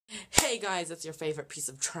Hey guys, it's your favorite piece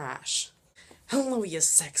of trash. Hello, you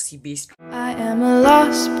sexy beast. I am a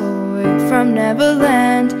lost boy from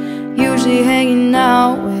Neverland, usually hanging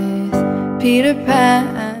out with Peter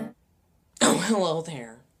Pan. Oh, hello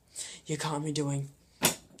there. You caught me doing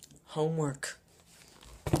homework.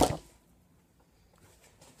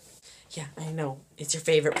 Yeah, I know. It's your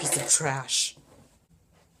favorite piece of trash.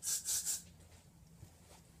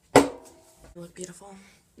 You look beautiful.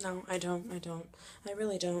 No, I don't. I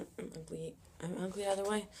really don't. I'm ugly either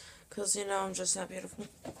way. Because, you know, I'm just that beautiful.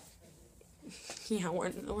 Yeah,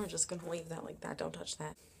 we're just gonna leave that like that. Don't touch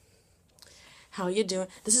that. How you doing?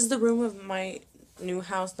 This is the room of my new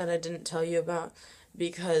house that I didn't tell you about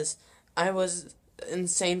because I was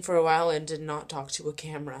insane for a while and did not talk to a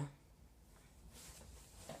camera.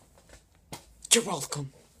 You're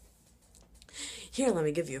welcome. Here, let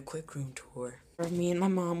me give you a quick room tour. For me and my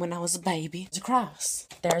mom when I was a baby. There's a cross.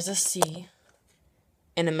 There's a C.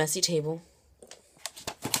 And a messy table.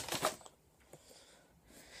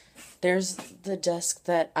 There's the desk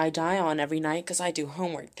that I die on every night because I do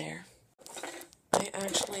homework there. I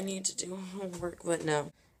actually need to do homework, but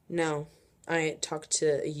no. I talk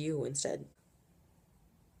to you instead.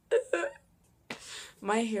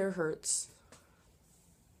 My hair hurts.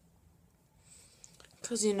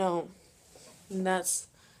 Because, you know, that's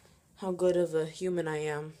how good of a human I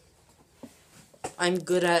am. I'm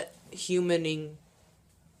good at humaning.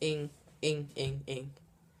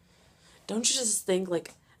 Don't you just think,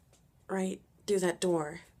 like, right through that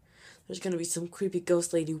door, there's gonna be some creepy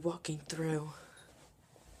ghost lady walking through.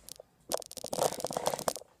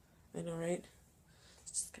 I know, right?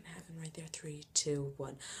 It's just gonna happen right there. 3, 2,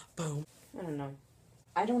 1, boom. I don't know.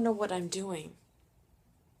 I don't know what I'm doing.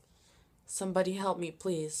 Somebody help me,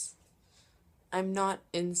 please. I'm not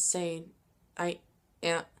insane. I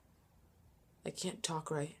can't talk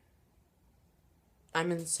right. I'm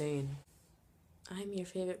insane. I'm your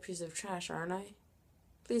favorite piece of trash, aren't I?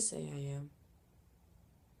 Please say I am.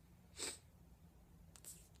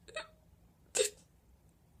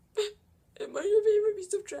 Am I your favorite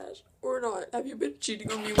piece of trash or not? Have you been cheating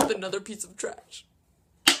on me with another piece of trash?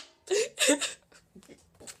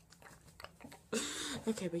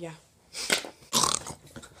 Okay, but yeah.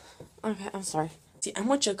 Okay, I'm sorry. See, I'm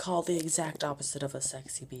what you call the exact opposite of a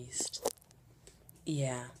sexy beast.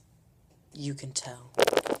 Yeah, you can tell.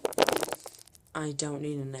 I don't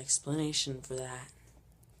need an explanation for that.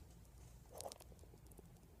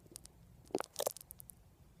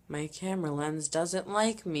 My camera lens doesn't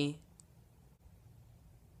like me.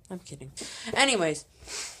 I'm kidding. Anyways,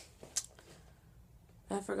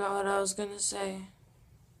 I forgot what I was gonna say.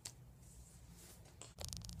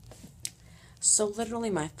 So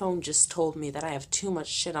literally my phone just told me that I have too much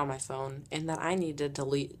shit on my phone and that I need to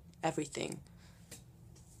delete everything.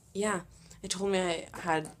 Yeah, it told me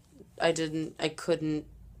I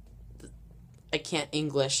can't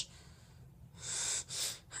English.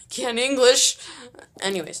 I can't English.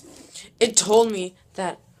 Anyways, it told me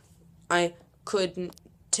that I couldn't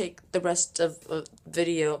take the rest of a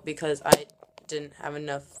video because I didn't have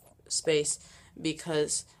enough space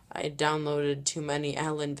because I downloaded too many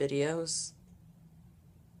Ellen videos.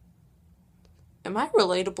 Am I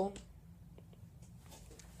relatable?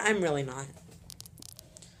 I'm really not.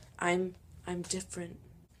 I'm different.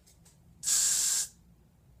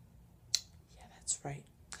 Yeah, that's right.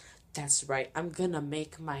 That's right. I'm gonna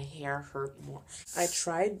make my hair hurt more. I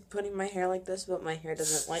tried putting my hair like this, but my hair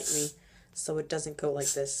doesn't like me, so it doesn't go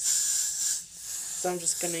like this. So I'm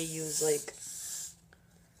just gonna use, like,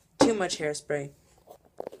 too much hairspray.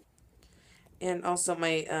 And also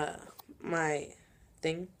my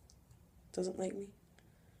thing doesn't like me.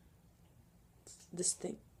 This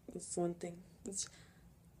thing. It's one thing.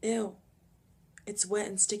 Ew. It's wet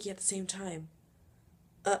and sticky at the same time.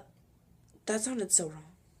 That sounded so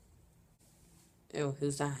wrong. Ew,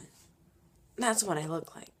 who's that? That's what I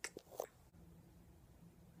look like.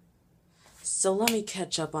 So let me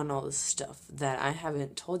catch up on all this stuff that I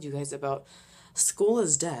haven't told you guys about. School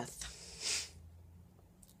is death.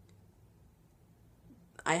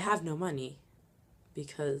 I have no money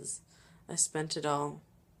because I spent it all.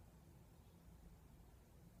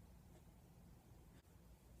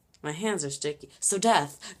 My hands are sticky. So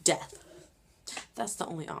death. That's the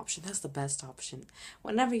only option. That's the best option.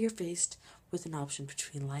 Whenever you're faced with an option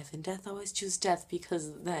between life and death, always choose death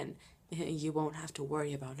because then you won't have to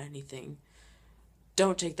worry about anything.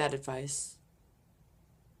 Don't take that advice.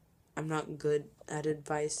 I'm not good at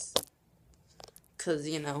advice because,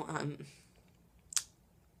 you know, I'm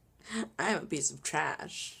a piece of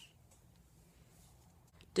trash.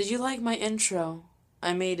 Did you like my intro?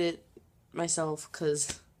 I made it myself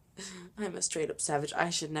because I'm a straight up savage. I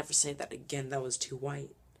should never say that again. That was too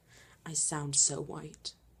white. I sound so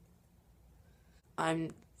white.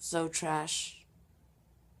 I'm so trash.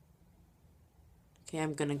 Okay,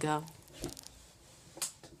 I'm gonna go.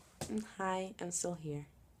 Hi, I'm still here.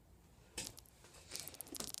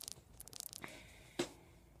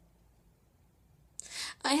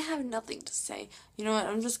 I have nothing to say. You know what?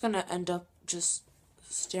 I'm just gonna end up just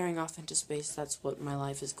staring off into space. That's what my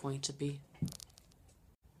life is going to be.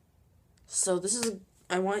 So this is,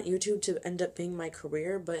 I want YouTube to end up being my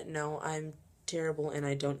career, but no, I'm terrible and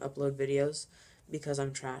I don't upload videos because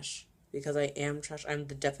I'm trash. Because I am trash. I'm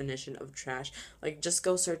the definition of trash. Like, just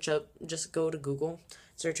go to Google,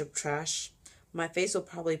 search up trash. My face will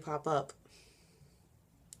probably pop up.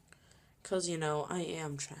 Because, you know, I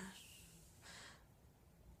am trash.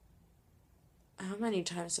 How many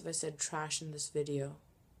times have I said trash in this video?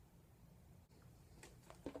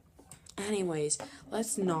 Anyways,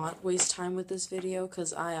 let's not waste time with this video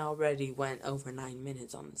because I already went over 9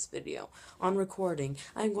 minutes on this video. On recording,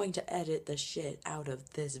 I'm going to edit the shit out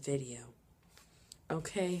of this video.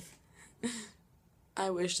 Okay?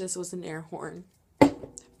 I wish this was an air horn.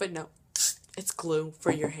 But no, it's glue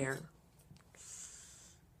for your hair.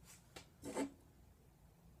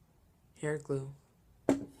 Hair glue.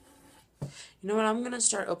 You know what? I'm gonna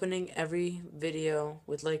start opening every video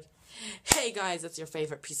with like, hey guys, that's your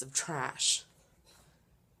favorite piece of trash.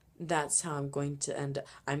 That's how I'm going to end.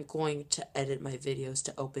 I'm going to edit my videos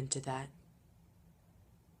to open to that.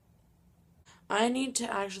 I need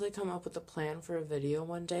to actually come up with a plan for a video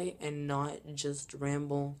one day and not just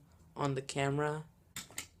ramble on the camera.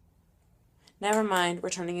 Never mind, we're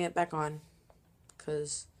turning it back on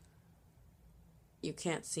because you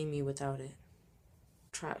can't see me without it.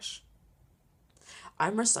 Trash.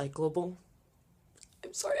 I'm recyclable.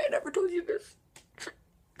 I'm sorry I never told you this.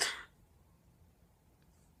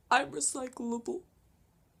 I'm recyclable.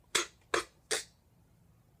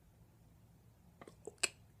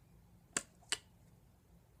 Okay.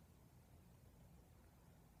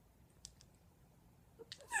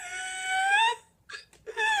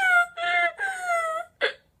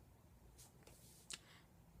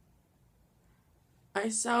 I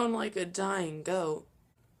sound like a dying goat.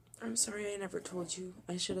 I'm sorry I never told you.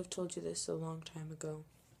 I should have told you this a long time ago.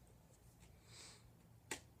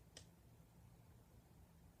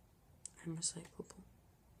 I'm recyclable.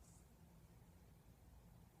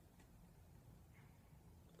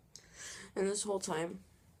 And this whole time,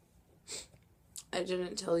 I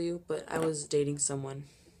didn't tell you, but I was dating someone.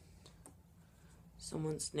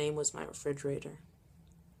 Someone's name was my refrigerator.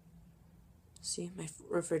 See, my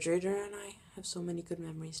refrigerator and I have so many good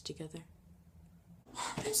memories together.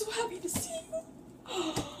 I'm so happy to see you.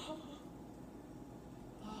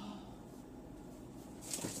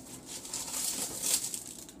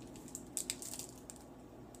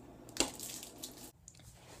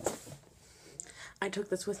 I took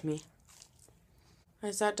this with me.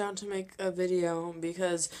 I sat down to make a video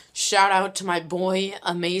because shout out to my boy,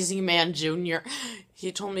 Amazing Man Jr.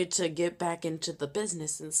 He told me to get back into the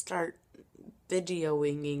business and start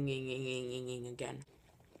videoing again.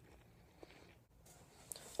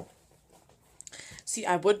 See,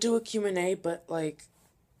 I would do a Q&A, but like,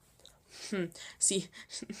 see,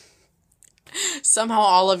 somehow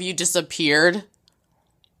all of you disappeared.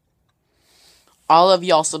 All of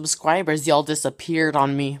y'all subscribers, y'all disappeared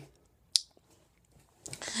on me.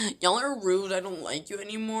 Y'all are rude. I don't like you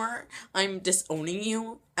anymore. I'm disowning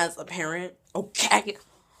you as a parent. Okay?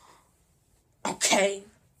 Okay?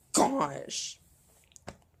 Gosh.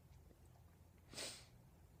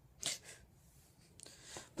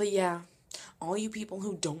 But yeah, all you people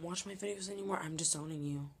who don't watch my videos anymore, I'm disowning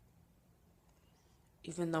you.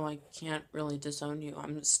 Even though I can't really disown you,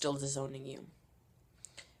 I'm still disowning you.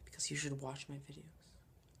 Because you should watch my videos.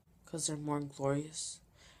 Because they're more glorious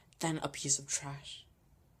than a piece of trash.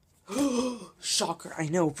 Shocker, I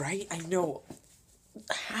know, right? I know.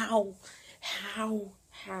 How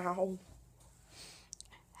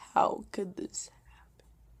could this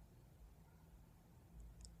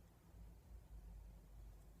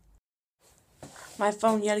happen? My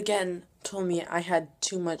phone yet again told me I had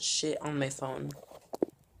too much shit on my phone.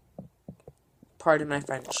 Pardon my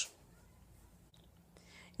French.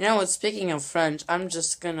 You know what, speaking of French, I'm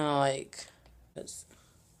just gonna like,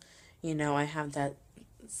 you know, I have that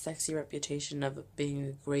sexy reputation of being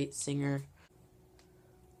a great singer.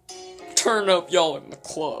 Turn up y'all in the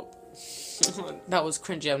club. That was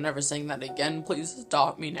cringy. I'm never saying that again. Please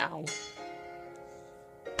stop me now.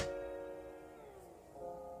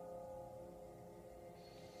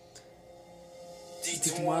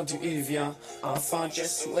 dites-moi d'où il vient. Enfant, je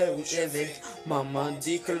sais où je vais. Maman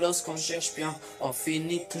dit que lorsqu'on cherche bien, on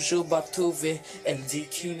finit toujours par trouver. Elle dit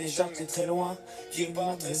qu'il n'est jamais très loin.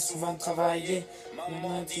 Dis-moi très souvent travailler.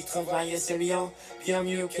 Maman dit travailler c'est bien, bien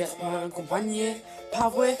mieux qu'être mal accompagné. Pas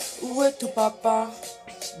vrai, où est ton papa?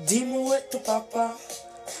 Dis-moi où est ton papa?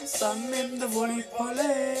 Ça même devant lui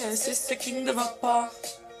parler, c'est ce qui ne va pas.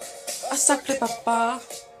 Ah sacré papa,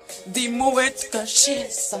 dis-moi où est caché,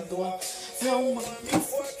 ça doit faire au moins une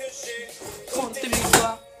fois que j'ai compté mes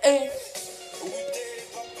doigts. Hey.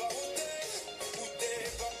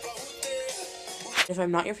 If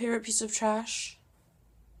I'm not your favorite piece of trash,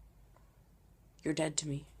 you're dead to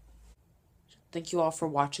me. Thank you all for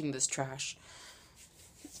watching this trash.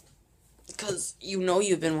 Because you know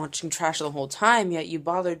you've been watching trash the whole time, yet you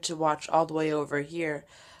bothered to watch all the way over here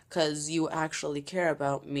because you actually care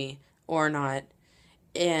about me or not.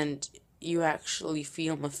 And you actually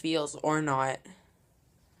feel my feels or not.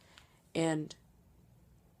 And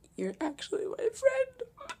you're actually my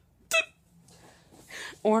friend.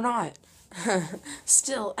 Or not.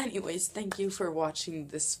 Still, anyways, thank you for watching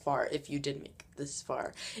this far, if you did make it this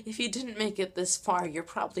far. If you didn't make it this far, you're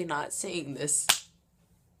probably not seeing this.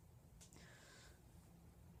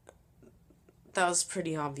 That was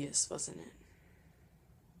pretty obvious, wasn't it?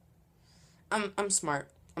 I'm smart.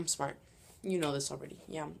 I'm smart. You know this already.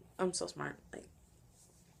 Yeah, I'm so smart. Like,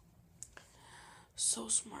 so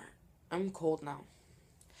smart. I'm cold now.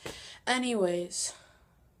 Anyways,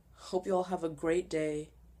 hope you all have a great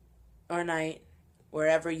day or night,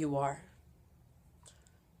 wherever you are.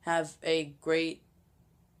 Have a great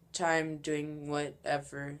time doing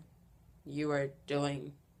whatever you are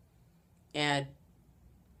doing. And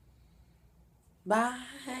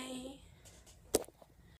bye.